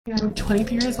I'm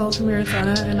 23 years old from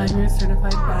Arizona, and I'm your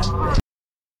certified bad bitch.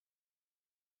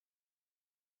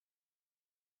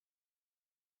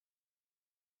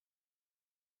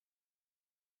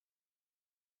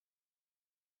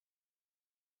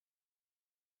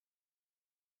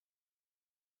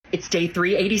 It's day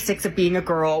 386 of being a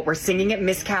girl. We're singing at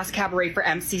Miscast Cabaret for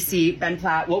MCC. Ben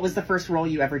Platt, what was the first role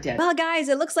you ever did? Well, guys,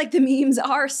 it looks like the memes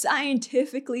are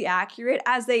scientifically accurate,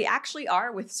 as they actually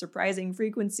are with surprising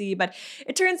frequency, but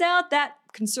it turns out that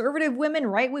conservative women,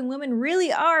 right-wing women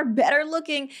really are better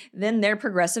looking than their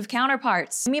progressive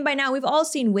counterparts. I mean, by now we've all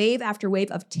seen wave after wave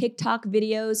of TikTok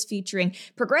videos featuring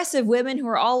progressive women who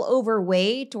are all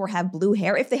overweight or have blue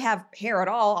hair. If they have hair at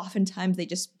all, oftentimes they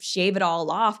just shave it all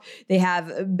off. They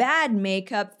have bad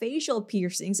makeup, facial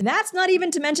piercings. And that's not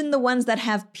even to mention the ones that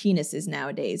have penises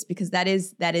nowadays, because that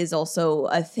is also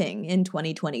a thing in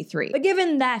 2023. But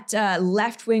given that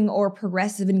left-wing or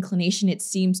progressive inclination, it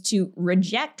seems to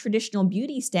reject traditional beauty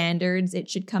standards, it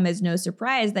should come as no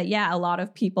surprise that, yeah, a lot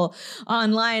of people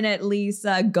online at least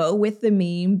go with the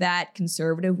meme that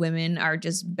conservative women are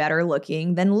just better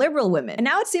looking than liberal women. And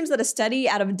now it seems that a study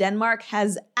out of Denmark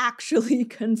has actually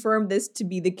confirmed this to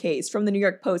be the case. From the New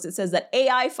York Post, it says that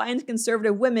AI finds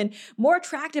conservative women more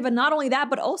attractive, and not only that,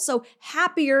 but also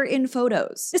happier in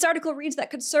photos. This article reads that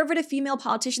conservative female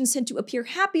politicians tend to appear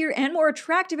happier and more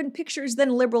attractive in pictures than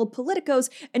liberal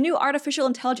politicos, a new artificial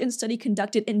intelligence study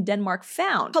conducted in Denmark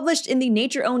found. Published in the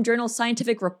Nature-owned journal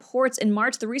Scientific Reports in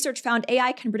March, the research found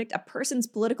AI can predict a person's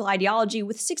political ideology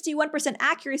with 61%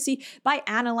 accuracy by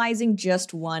analyzing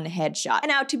just one headshot. And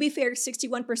now, to be fair,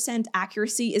 61%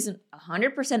 accuracy isn't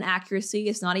 100% accuracy.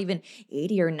 It's not even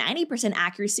 80 or 90%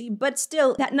 accuracy, but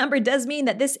still, that number does mean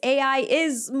that this AI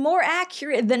is more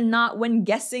accurate than not when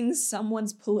guessing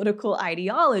someone's political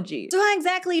ideology. So how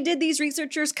exactly did these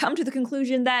researchers come to the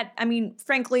conclusion that, I mean,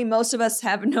 frankly, most of us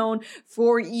have known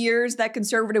for years that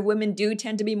conservative women do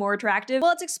tend to be more attractive?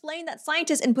 Well, it's explained that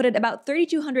scientists inputted about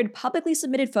 3,200 publicly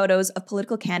submitted photos of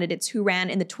political candidates who ran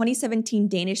in the 2017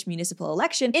 Danish municipal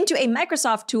election into a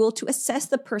Microsoft tool to assess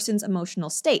the person's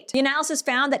emotional state. The analysis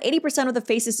found that 80% of the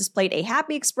faces displayed a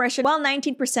happy expression, while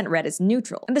 19% read as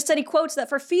neutral. And the study quotes that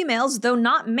for females, though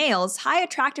not males, high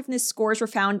attractiveness scores were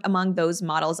found among those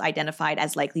models identified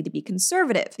as likely to be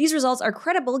conservative. These results are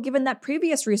credible given that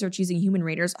previous research using human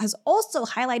raters has also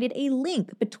highlighted a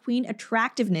link between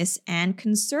attractiveness and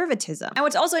conservatism. And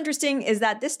what's also interesting is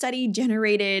that this study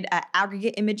generated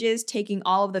aggregate images, taking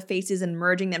all of the faces and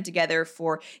merging them together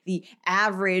for the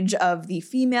average of the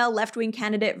female left-wing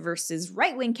candidate versus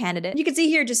right-wing candidate. You can see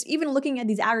here, just even looking at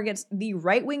these aggregates, the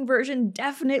right-wing version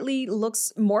definitely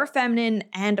looks more feminine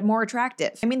and more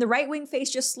attractive. I mean, the right-wing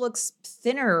face just looks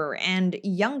thinner and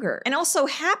younger, and also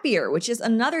happier, which is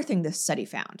another thing this study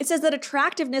found. It says that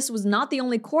attractiveness was not the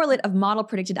only correlate of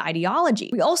model-predicted ideology.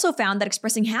 We also found that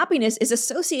expressing happiness is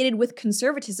associated with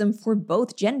conservatism for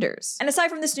both genders. And aside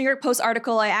from this New York Post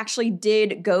article, I actually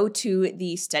did go to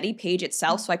the study page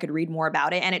itself so I could read more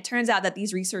about it, and it turns out that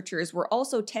these researchers were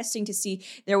also testing to see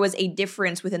there was a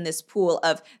difference within this pool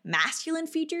of masculine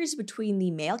features between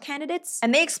the male candidates.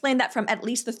 And they explained that from at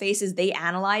least the faces they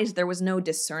analyzed, there was no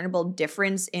discernible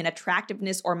difference in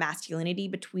attractiveness or masculinity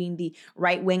between the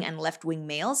right-wing and left-wing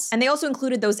males. And they also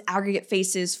included those aggregate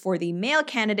faces for the male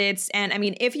candidates. And I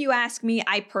mean, if you ask me,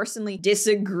 I personally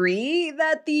disagree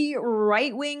that the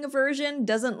right-wing version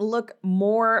doesn't look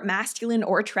more masculine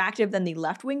or attractive than the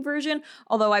left-wing version,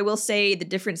 although I will say the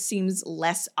difference seems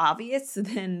less obvious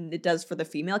than it does for the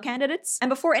female candidates. And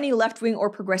before any left-wing or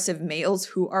progressive males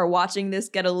who are watching this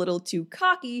get a little too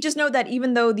cocky, just know that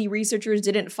even though the researchers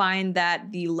didn't find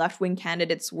that the left-wing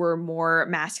candidates were more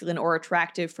masculine or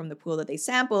attractive from the pool that they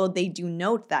sampled, they do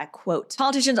note that, quote,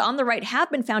 politicians on the right have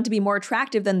been found to be more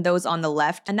attractive than those on the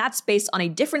left, and that's based on a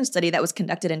different study that was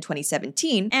conducted in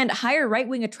 2017, and higher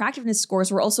right-wing attractiveness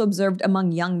scores were also observed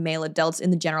among young male adults in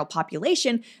the general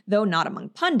population, though not among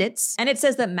pundits. And it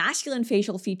says that masculine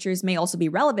facial features may also be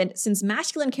relevant, since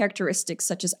masculine characteristics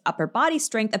such as upper body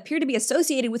strength appear to be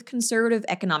associated with conservative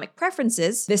economic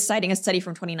preferences, this citing a study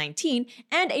from 2019,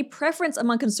 and a preference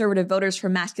among conservative voters for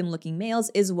masculine-looking males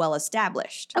is well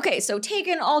established. Okay, so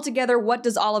taken all together, what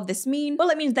does all of this mean? Well,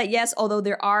 it means that yes, although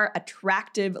there are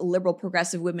attractive liberal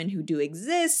progressive women who do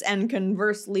exist, and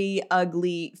conversely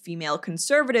ugly female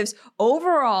conservatives,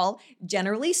 overall,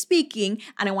 generally speaking,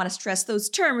 and I want to stress those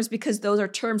terms because those are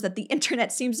terms that the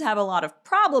internet seems to have a lot of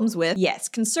problems with, yes,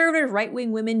 conservative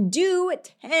right-wing women do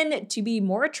tend to be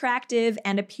more attractive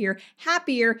and appear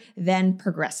happier than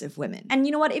progressive women. And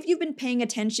you know what? If you've been paying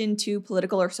attention to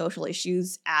political or social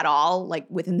issues at all, like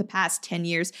within the past 10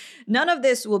 years, none of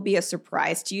this will be a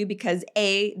surprise to you because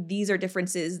A, these are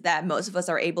differences that most of us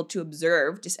are able to observe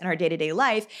observe just in our day-to-day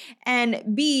life, and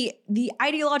B, the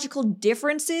ideological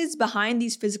differences behind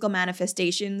these physical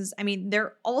manifestations. I mean,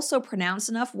 they're also pronounced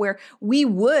enough where we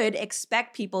would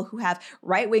expect people who have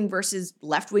right-wing versus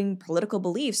left-wing political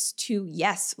beliefs to,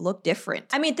 yes, look different.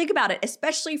 I mean, think about it,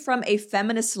 especially from a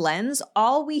feminist lens,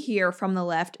 all we hear from the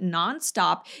left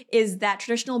nonstop is that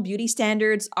traditional beauty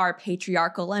standards are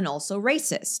patriarchal and also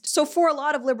racist. So for a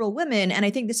lot of liberal women, and I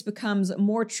think this becomes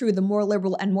more true the more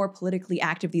liberal and more politically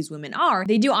active these women are,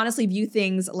 they do honestly view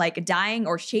things like dyeing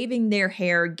or shaving their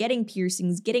hair, getting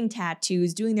piercings, getting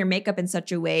tattoos, doing their makeup in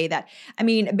such a way that, I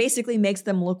mean, basically makes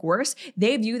them look worse.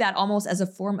 They view that almost as a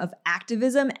form of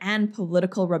activism and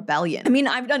political rebellion. I mean,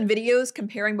 I've done videos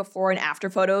comparing before and after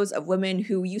photos of women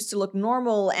who used to look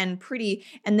normal and pretty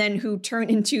and then who turn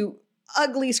into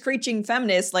ugly, screeching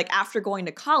feminists like after going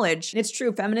to college. And it's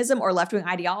true, feminism or left-wing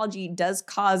ideology does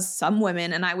cause some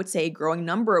women, and I would say a growing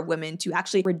number of women, to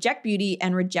actually reject beauty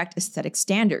and reject aesthetic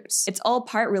standards. It's all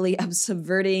part really of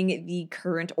subverting the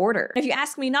current order. And if you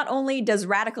ask me, not only does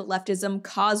radical leftism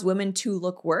cause women to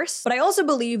look worse, but I also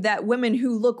believe that women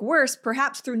who look worse,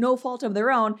 perhaps through no fault of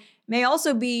their own, may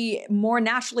also be more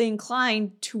naturally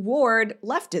inclined toward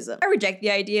leftism. I reject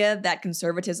the idea that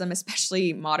conservatism,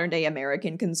 especially modern-day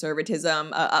American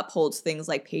conservatism, upholds things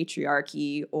like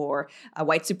patriarchy or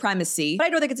white supremacy. But I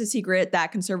don't think it's a secret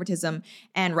that conservatism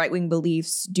and right-wing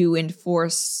beliefs do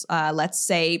enforce, let's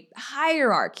say,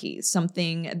 hierarchies,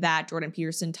 something that Jordan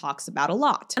Peterson talks about a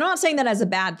lot. And I'm not saying that as a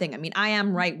bad thing. I mean, I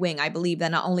am right-wing. I believe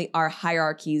that not only are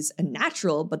hierarchies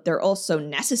natural, but they're also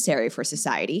necessary for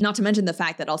society. Not to mention the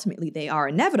fact that ultimately they are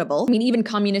inevitable. I mean, even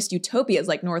communist utopias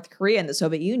like North Korea and the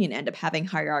Soviet Union end up having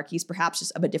hierarchies, perhaps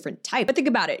just of a different type. But think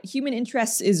about it, human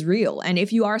interest is real. And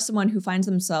if you are someone who finds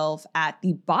themselves at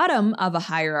the bottom of a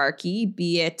hierarchy,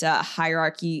 be it a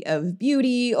hierarchy of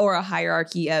beauty or a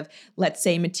hierarchy of, let's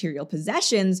say, material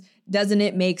possessions, doesn't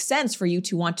it make sense for you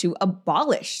to want to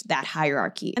abolish that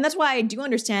hierarchy? And that's why I do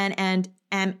understand and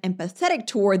am empathetic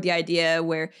toward the idea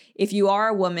where if you are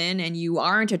a woman and you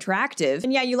aren't attractive,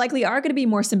 then yeah, you likely are going to be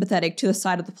more sympathetic to the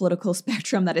side of the political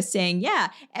spectrum that is saying, yeah,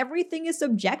 everything is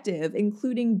subjective,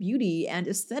 including beauty and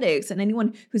aesthetics. And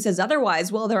anyone who says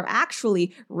otherwise, well, they're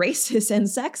actually racist and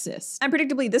sexist. And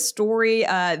predictably, this story,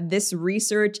 this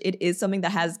research, it is something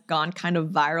that has gone kind of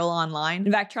viral online.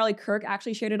 In fact, Charlie Kirk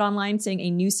actually shared it online, saying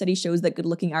a new study shows that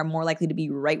good-looking are more likely to be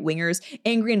right-wingers.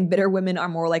 Angry and bitter women are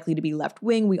more likely to be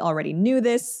left-wing. We already knew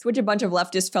this, which a bunch of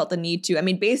leftists felt the need to,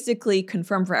 basically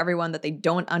confirm for everyone that they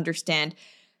don't understand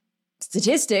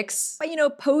statistics by,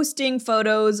 posting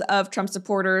photos of Trump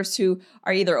supporters who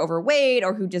are either overweight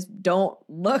or who just don't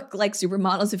look like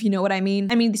supermodels, if you know what I mean.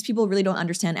 These people really don't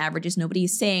understand averages. Nobody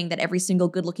is saying that every single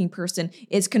good-looking person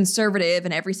is conservative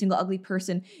and every single ugly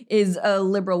person is a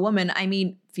liberal woman.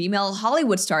 Female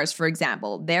Hollywood stars, for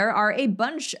example. There are a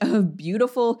bunch of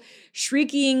beautiful,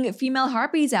 shrieking female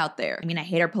harpies out there. I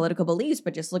hate our political beliefs,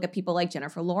 but just look at people like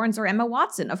Jennifer Lawrence or Emma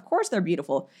Watson. Of course they're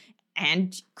beautiful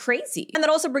and crazy. And that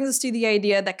also brings us to the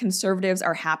idea that conservatives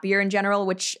are happier in general,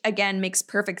 which again makes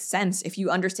perfect sense if you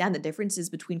understand the differences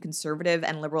between conservative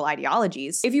and liberal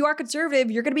ideologies. If you are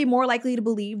conservative, you're going to be more likely to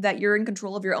believe that you're in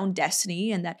control of your own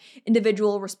destiny and that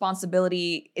individual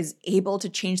responsibility is able to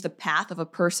change the path of a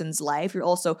person's life. You're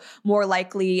also more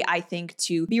likely, I think,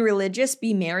 to be religious,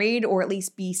 be married, or at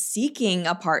least be seeking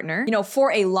a partner,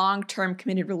 for a long-term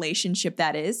committed relationship,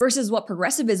 that is, versus what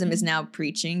progressivism is now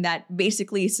preaching, that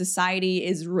basically society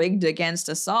is rigged against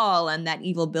us all and that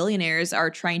evil billionaires are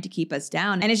trying to keep us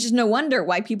down. And it's just no wonder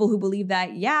why people who believe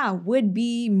that, would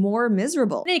be more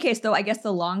miserable. In any case, though, I guess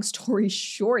the long story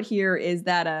short here is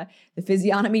that the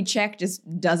physiognomy check just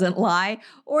doesn't lie,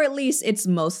 or at least it's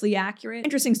mostly accurate.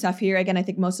 Interesting stuff here. Again, I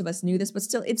think most of us knew this, but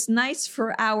still, it's nice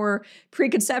for our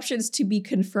preconceptions to be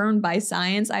confirmed by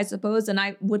science, I suppose, and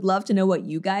I would love to know what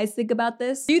you guys think about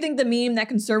this. Do you think the meme that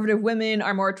conservative women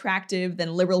are more attractive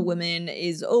than liberal women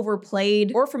is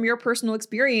overplayed? Or from your personal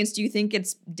experience, do you think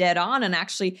it's dead on and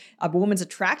actually a woman's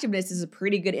attractiveness is a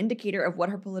pretty good indicator of what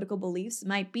her political beliefs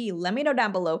might be? Let me know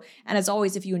down below. And as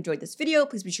always, if you enjoyed this video,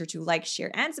 please be sure to like,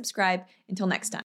 share, and subscribe. Until next time.